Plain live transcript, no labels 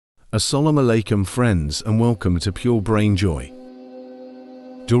Assalamu alaikum friends, and welcome to Pure Brain Joy.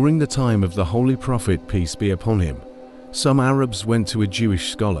 During the time of the Holy Prophet, peace be upon him, some Arabs went to a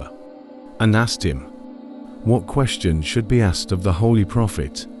Jewish scholar and asked him what question should be asked of the Holy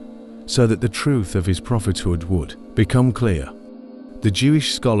Prophet so that the truth of his prophethood would become clear. The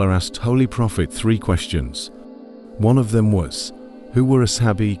Jewish scholar asked Holy Prophet 3 questions. One of them was, who were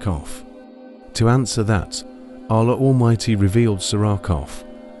Ashab Kahf? To answer that, Allah Almighty revealed Surah Kahf.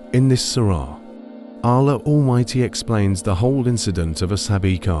 In this surah, Allah Almighty explains the whole incident of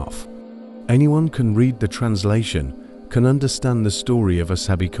Ashab Kahf. Anyone can read the translation, can understand the story of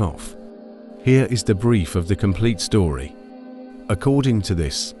Ashab Kahf. Here is the brief of the complete story. According to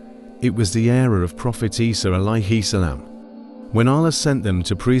this, it was the era of Prophet Isa alayhi salam, when Allah sent them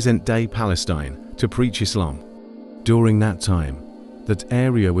to present-day Palestine to preach Islam. During that time, that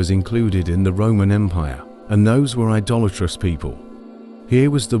area was included in the Roman Empire, and those were idolatrous people. Here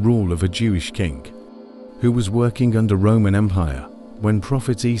was the rule of a Jewish king, who was working under Roman Empire when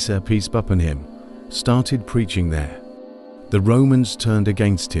Prophet Isa, peace be upon him, started preaching there. The Romans turned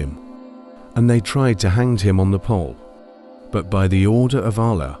against him, and they tried to hang him on the pole. But by the order of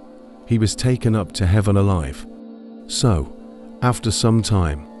Allah, he was taken up to heaven alive. So, after some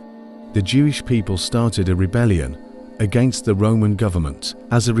time, the Jewish people started a rebellion against the Roman government.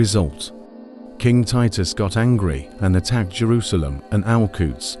 As a result, King Titus got angry and attacked Jerusalem and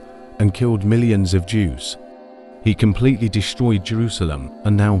Al-Quds and killed millions of Jews. He completely destroyed Jerusalem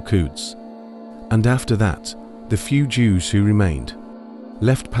and Al-Quds. And after that, the few Jews who remained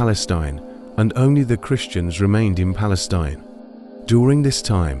left Palestine, and only the Christians remained in Palestine. During this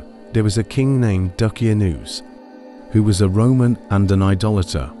time, there was a king named Dukyanus, who was a Roman and an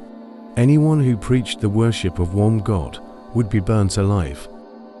idolater. Anyone who preached the worship of one God would be burnt alive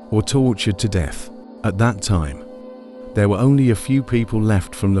or tortured to death. At that time, there were only a few people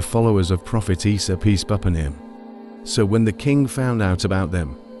left from the followers of Prophet Isa, peace be upon him. So when the king found out about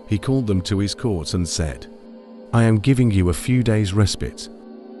them, he called them to his court and said, I am giving you a few days' respite.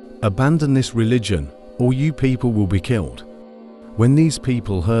 Abandon this religion, or you people will be killed. When these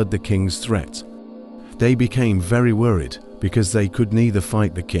people heard the king's threat, they became very worried because they could neither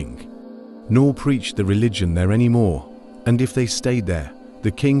fight the king nor preach the religion there anymore, and if they stayed there, the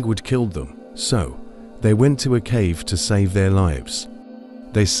king would kill them. So, they went to a cave to save their lives.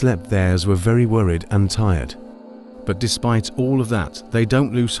 They slept there as were very worried and tired. But despite all of that, they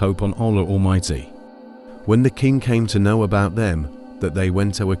don't lose hope on Allah Almighty. When the king came to know about them, that they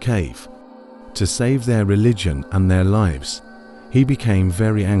went to a cave to save their religion and their lives, he became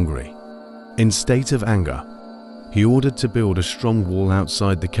very angry. In state of anger, he ordered to build a strong wall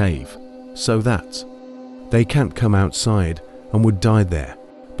outside the cave, so that they can't come outside and would die there.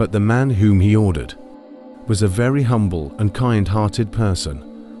 But the man whom he ordered was a very humble and kind-hearted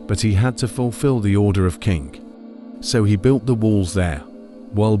person, but he had to fulfill the order of king. So he built the walls there.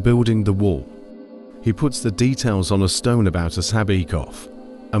 While building the wall, he puts the details on a stone about Ashab Kahf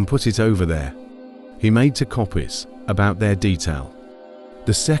and put it over there. He made 2 copies about their detail.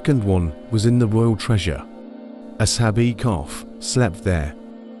 The second one was in the royal treasure. Ashab Kahf slept there.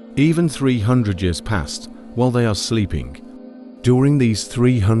 Even 300 years passed while they are sleeping. During these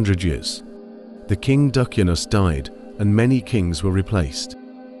 300 years, the king Dukyanus died and many kings were replaced.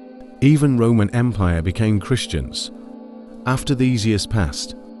 Even Roman Empire became Christians. After these years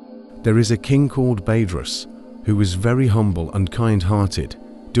passed, there is a king called Badrus who was very humble and kind-hearted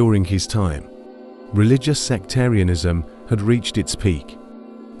during his time. Religious sectarianism had reached its peak,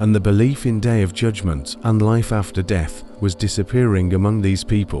 and the belief in Day of Judgment and life after death was disappearing among these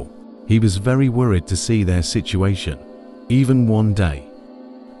people. He was very worried to see their situation. Even one day,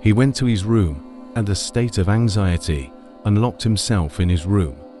 he went to his room and, in a state of anxiety, and locked himself in his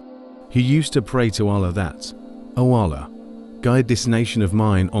room. He used to pray to Allah that, O Allah, guide this nation of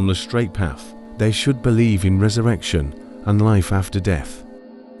mine on the straight path. They should believe in resurrection and life after death,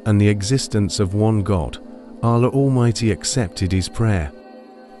 and the existence of one God. Allah Almighty accepted his prayer.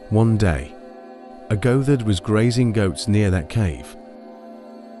 One day, a goatherd was grazing goats near that cave.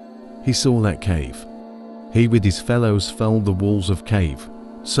 He saw that cave. He with his fellows felled the walls of cave.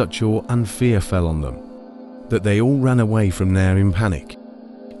 Such awe and fear fell on them that they all ran away from there in panic.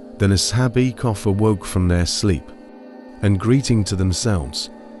 Then Ashab Kahf awoke from their sleep, and greeting to themselves,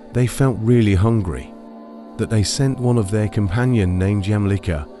 they felt really hungry, that they sent one of their companion named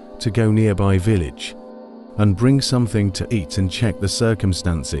Yamlika to go nearby village and bring something to eat and check the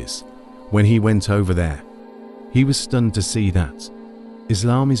circumstances. When he went over there, he was stunned to see that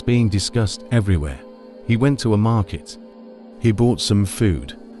Islam is being discussed everywhere. He went to a market. He bought some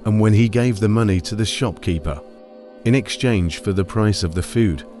food, and when he gave the money to the shopkeeper, in exchange for the price of the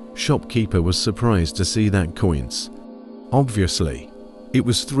food, Shopkeeper was surprised to see that coins. Obviously, it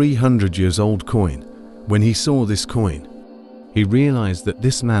was 300 years old coin. When he saw this coin, he realized that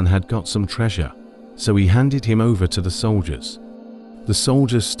this man had got some treasure, so he handed him over to the soldiers. The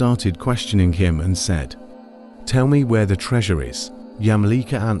soldiers started questioning him and said, "Tell me where the treasure is."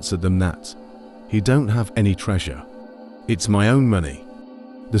 Yamlika answered them that he don't have any treasure. "It's my own money."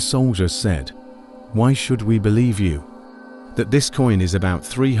 The soldiers said, "Why should we believe you? That this coin is about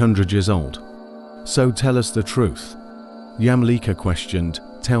 300 years old. So tell us the truth." Yamlika questioned,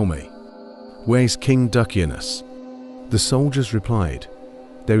 "Tell me, where's King Dukianus?" The soldiers replied,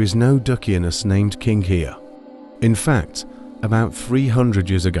 "There is no Dukianus named king here. In fact, about 300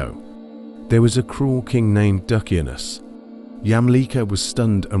 years ago, there was a cruel king named Dukianus." Yamlika was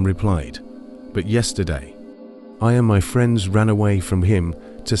stunned and replied, "But yesterday, I and my friends ran away from him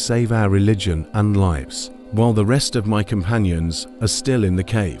to save our religion and lives, while the rest of my companions are still in the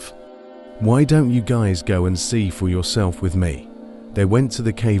cave. Why don't you guys go and see for yourself with me?" They went to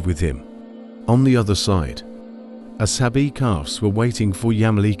the cave with him. On the other side, Ashabi Kahfs were waiting for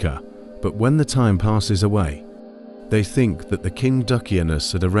Yamlika, but when the time passes away, they think that the king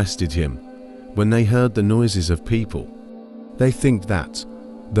Dukianus had arrested him. When they heard the noises of people, they think that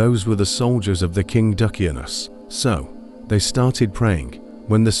those were the soldiers of the king Dukianus. So, they started praying.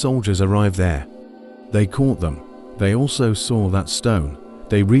 When the soldiers arrived there, they caught them. They also saw that stone.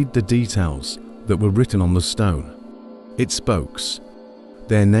 They read the details that were written on the stone. It spokes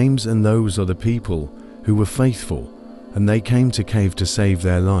their names, and those are the people who were faithful, and they came to cave to save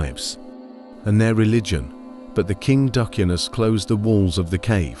their lives and their religion. But the king Dukianus closed the walls of the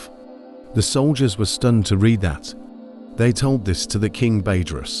cave. The soldiers were stunned to read that. They told this to the king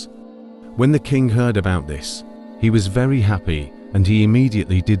Badrus. When the king heard about this, he was very happy, and he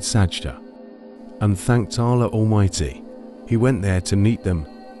immediately did sajda and thanked Allah Almighty. He went there to meet them.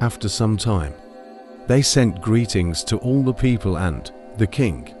 After some time, they sent greetings to all the people and the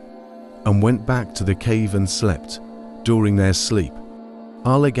king, and went back to the cave and slept. During their sleep,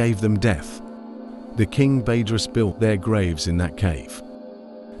 Allah gave them death. The king Badrus built their graves in that cave.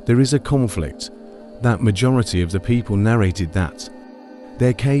 There is a conflict that majority of the people narrated that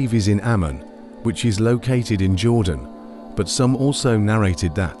their cave is in Amman, which is located in Jordan, but some also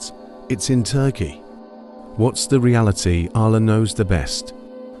narrated that it's in Turkey. What's the reality? Allah knows the best.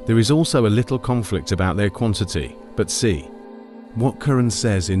 There is also a little conflict about their quantity, but see what Quran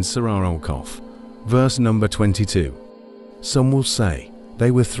says in Surah Al-Kahf, verse number 22. Some will say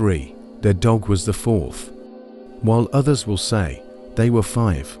they were 3, their dog was the 4th, while others will say they were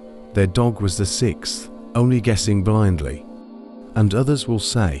 5, their dog was the 6th, only guessing blindly. And others will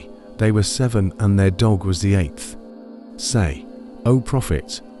say they were 7 and their dog was the 8th. Say, O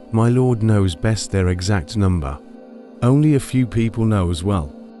Prophet, my Lord knows best their exact number. Only a few people know as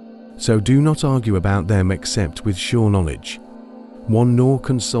well. So do not argue about them except with sure knowledge. One nor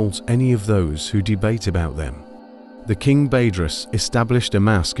consult any of those who debate about them. The king Badrus established a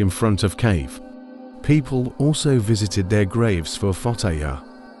mosque in front of cave. People also visited their graves for fatayah.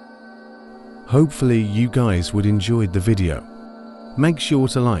 Hopefully you guys would enjoy the video. Make sure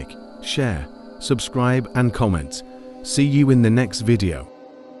to like, share, subscribe and comment. See you in the next video.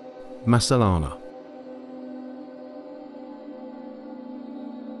 Masalana.